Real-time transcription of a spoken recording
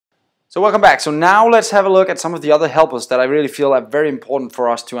So welcome back. So now let's have a look at some of the other helpers that I really feel are very important for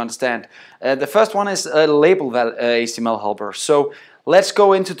us to understand. The first one is a label HTML helper. So let's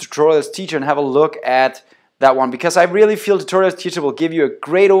go into TutorialsTeacher and have a look at that one, because I really feel TutorialsTeacher will give you a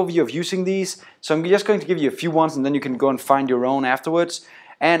great overview of using these. So I'm just going to give you a few ones and then you can go and find your own afterwards.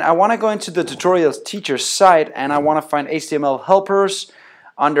 And I want to go into the TutorialsTeacher site and I want to find HTML helpers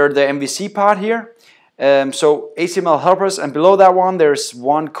under the MVC part here. So HTML helpers, and below that one there's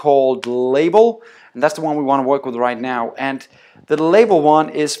one called label, and that's the one we want to work with right now. And the label one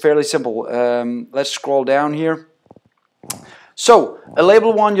is fairly simple. Let's scroll down here. So a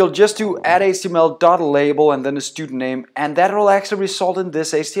label one, you'll just do add HTML.label and then the student name, and that will actually result in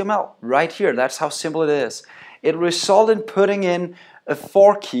this HTML right here. That's how simple it is. It will result in putting in a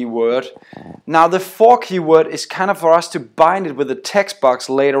for keyword. Now the for keyword is kind of for us to bind it with the text box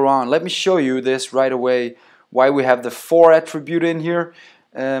later on. Let me show you this right away, why we have the for attribute in here.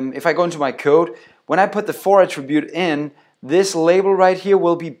 If I go into my code, when I put the for attribute in, this label right here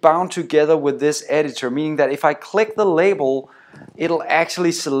will be bound together with this editor, meaning that if I click the label, it'll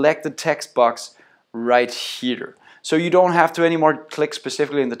actually select the text box right here. So you don't have to anymore click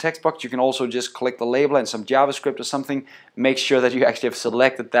specifically in the text box. You can also just click the label and some JavaScript or something. Make sure that you actually have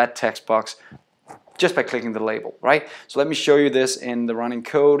selected that text box just by clicking the label, right? So let me show you this in the running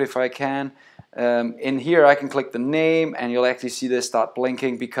code if I can. In here I can click the name and you'll actually see this start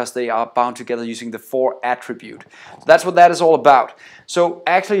blinking because they are bound together using the for attribute. So that's what that is all about. So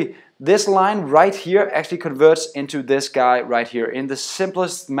actually this line right here actually converts into this guy right here in the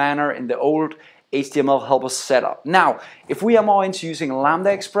simplest manner in the old HTML helper setup. Now, if we are more into using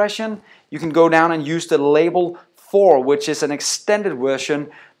lambda expression, you can go down and use the LabelFor, which is an extended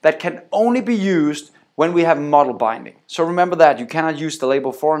version that can only be used when we have model binding. So remember that, you cannot use the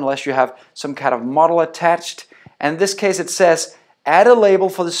LabelFor unless you have some kind of model attached. And in this case it says, add a label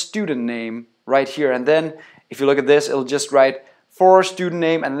for the student name right here. And then, if you look at this, it'll just write for student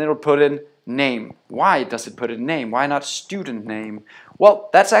name and then it'll put in name. Why does it put in name? Why not student name?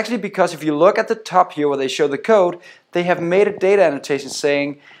 Well, that's actually because if you look at the top here where they show the code, they have made a data annotation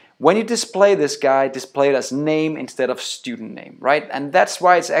saying when you display this guy, display it as name instead of student name, right? And that's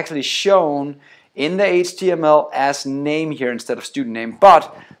why it's actually shown in the HTML as name here instead of student name.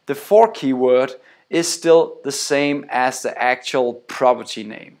 But the for keyword is still the same as the actual property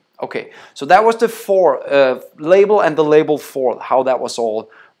name. Okay, so that was the for label and the LabelFor, how that was all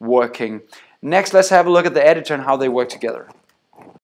working. Next, let's have a look at the editor and how they work together.